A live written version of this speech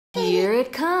Here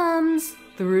it comes.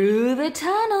 Through the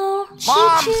tunnel.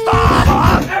 Mom, Choo-choo.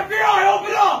 stop! FBI,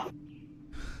 open up!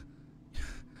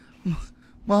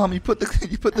 Mom, you put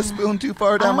the spoon too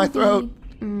far down my throat.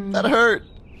 That hurt.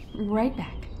 Right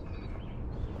back.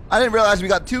 I didn't realize we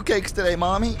got 2 cakes today,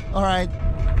 Mommy. All right.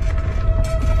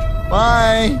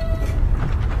 Bye.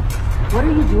 What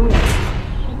are you doing?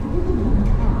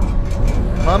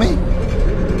 Mommy?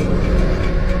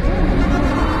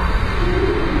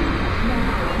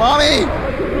 Mommy!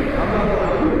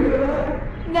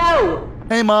 No!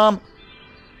 Hey, Mom.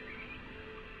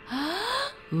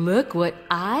 Look what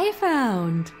I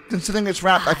found. Considering it's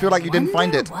wrapped, I feel like you didn't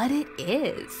find it. What it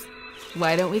is.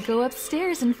 Why don't we go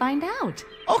upstairs and find out?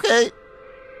 Okay.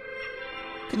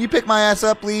 Can you pick my ass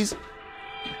up, please?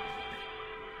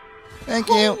 Thank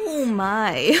you. Oh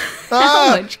my.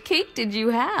 Ah! How much cake did you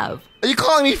have? Are you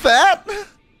calling me fat?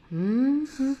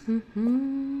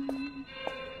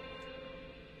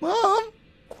 Mom?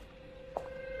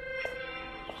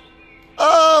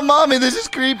 Oh, Mommy, this is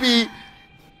creepy.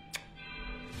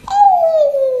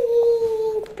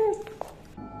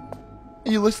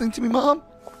 Are you listening to me, Mom?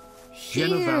 Here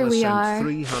we are.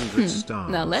 300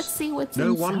 stars. Now let's see what's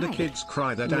No inside. wonder kids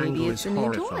cry. That Maybe angle it's is a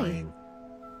new toy. horrifying.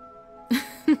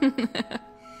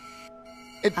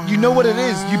 You know what it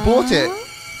is. You bought it.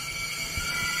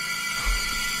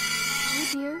 Oh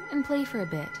dear, and play for a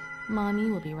bit.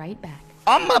 Mommy will be right back.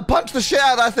 I'm gonna punch the shit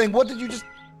out of that thing. What did you just...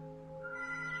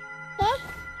 What?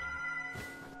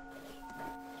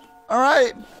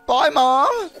 Alright. Bye,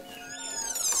 Mom.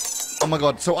 Oh my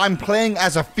god. So I'm playing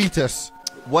as a fetus.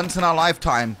 Once in our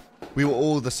lifetime, we were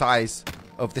all the size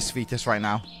of this fetus right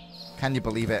now. Can you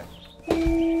believe it?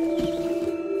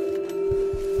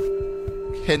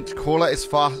 Hint, crawling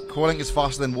is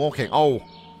faster than walking. Oh.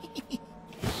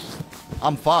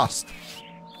 I'm fast.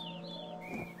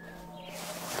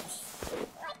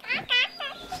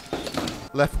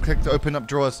 Left click to open up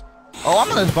drawers. Oh,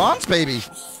 I'm an advanced baby.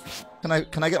 Can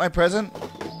I get my present?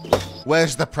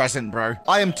 Where's the present, bro?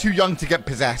 I am too young to get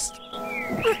possessed.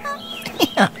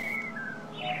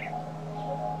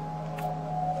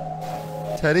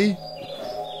 Teddy?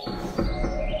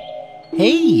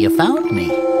 Hey, you found me.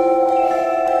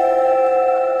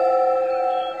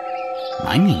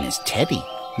 My name is Teddy.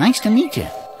 Nice to meet you.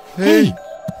 Hey.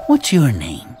 What's your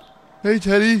name? Hey,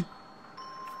 Teddy.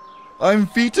 I'm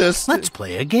fetus. Let's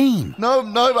play a game. No.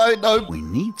 We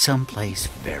need someplace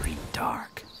very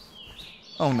dark.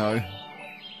 Oh, no. How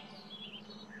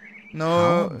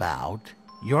No. about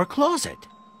your closet?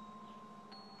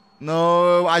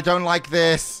 No, I don't like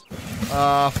this.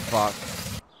 Ah, fuck.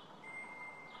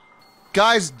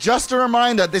 Guys, just a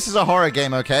reminder, this is a horror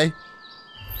game, okay?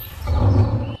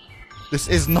 This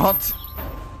is not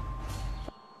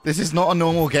a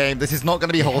normal game. This is not going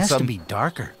to be It has to wholesome. be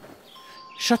darker.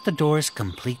 Shut the doors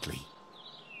completely.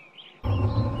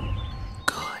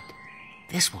 Good.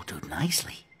 This will do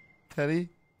nicely. Teddy?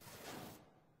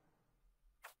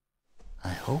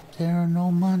 I hope there are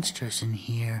no monsters in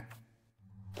here.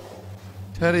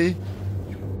 Teddy?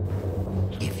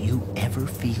 If you ever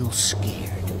feel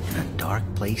scared in a dark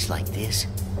place like this,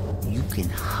 you can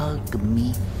hug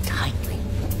me tightly.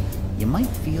 You might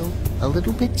feel a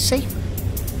little bit safer.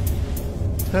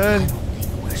 Teddy? I don't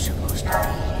think we're supposed to be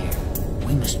here.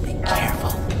 We must be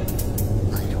careful.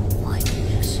 I don't like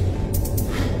this.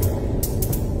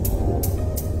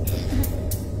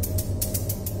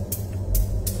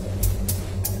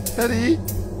 Teddy?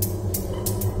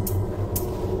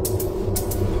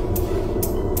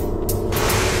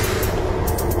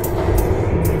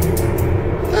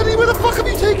 Teddy, where the fuck have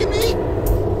you taken me?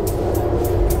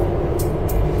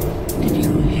 Did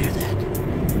you hear that?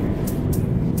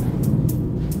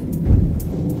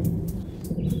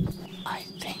 I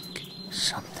think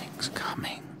something's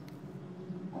coming.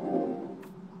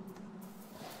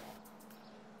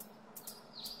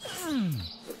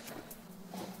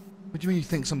 What do you mean you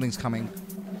think something's coming?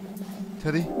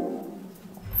 Teddy?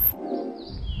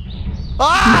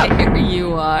 Ah! There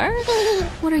you are.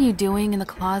 What are you doing in the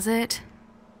closet?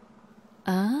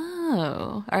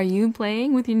 Oh, are you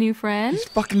playing with your new friend? He's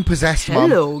fucking possessed, Mom.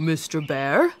 Hello, Mr.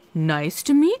 Bear. Nice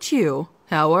to meet you.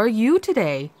 How are you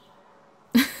today?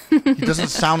 He doesn't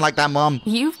sound like that, Mom.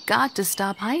 You've got to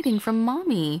stop hiding from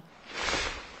Mommy.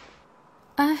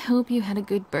 I hope you had a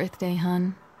good birthday,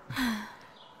 hon.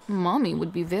 Mommy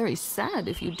would be very sad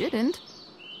if you didn't.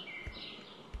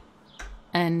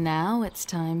 And now it's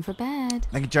time for bed.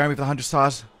 Thank you, Jeremy, for the 100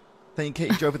 stars. Thank you,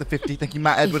 Katie Joe, for the 50. Thank you,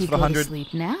 Matt Edwards, If for you the go to 100.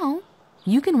 sleep now,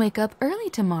 you can wake up early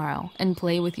tomorrow and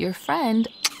play with your friend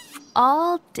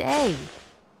all day.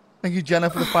 Thank you, Jenna,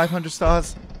 for the 500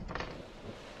 stars.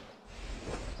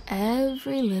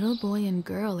 Every little boy and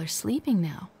girl are sleeping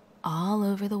now, all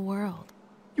over the world.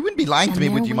 You wouldn't be lying to me,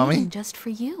 would you, waiting Mummy? just for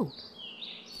you.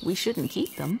 We shouldn't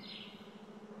keep them.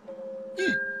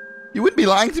 You wouldn't be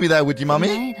lying to me there, would you, Mummy?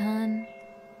 Good night, hun.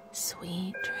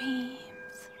 Sweet dreams.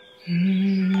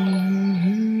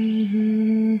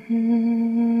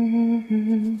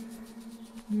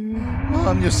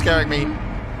 Mom, you're scaring me.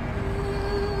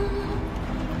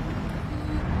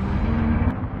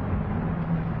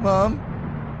 Mom?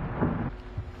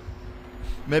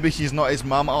 Maybe she's not his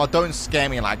mum. Oh, don't scare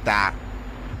me like that.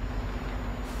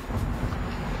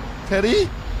 Teddy?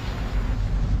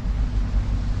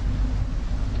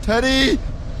 Teddy?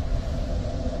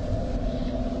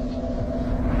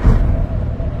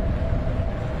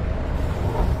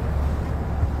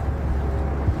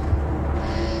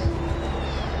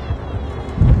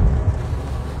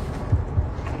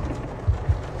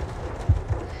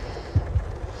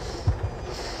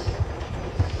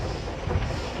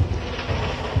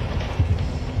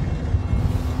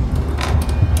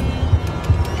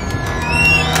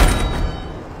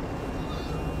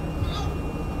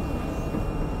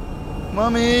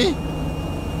 Mommy?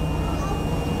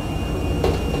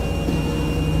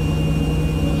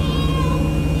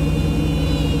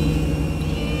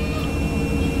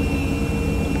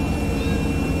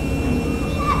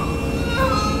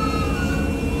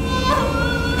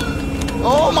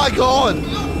 Oh my god!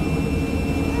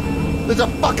 There's a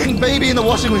fucking baby in the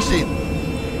washing machine!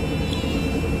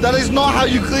 That is not how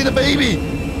you clean a baby!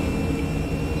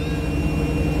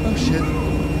 Oh shit.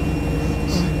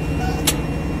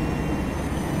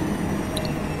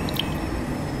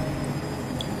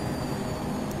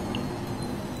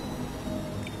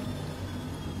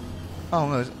 Oh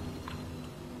no.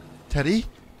 Teddy?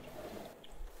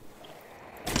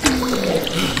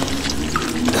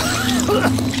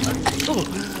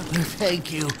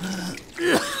 Thank you.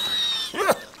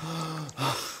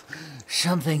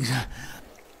 Something's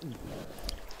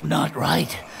not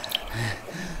right.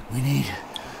 We need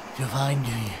to find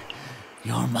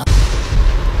your mother.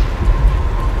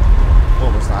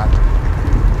 What was that?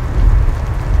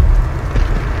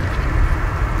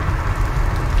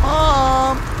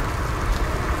 Mom!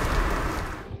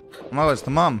 Oh, it's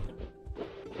the mum.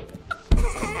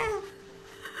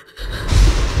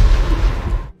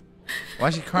 Why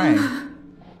is she crying?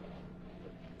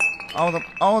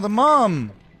 Oh, the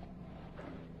mum!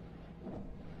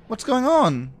 What's going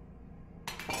on?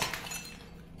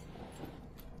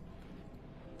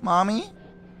 Mommy?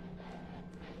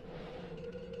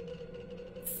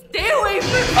 Stay away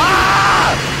from me!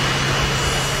 Ah!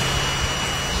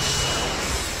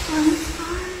 I'm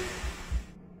sorry.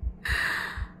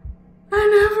 I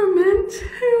never meant to.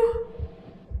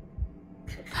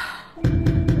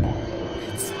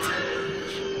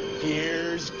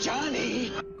 Here's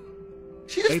Johnny.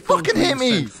 She just April fucking hit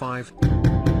me! sent 5.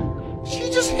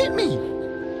 She just hit me!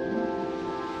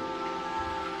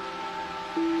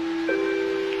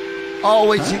 Oh,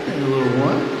 wait, she...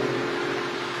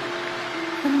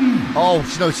 Oh,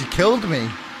 no, she killed me.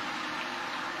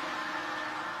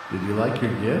 Did you like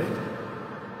your gift?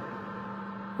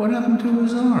 What happened to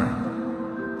his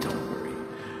arm? Don't worry.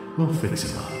 We'll fix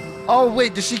him up. Oh,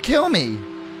 wait, did she kill me?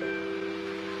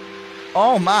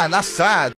 Oh, man, that's sad.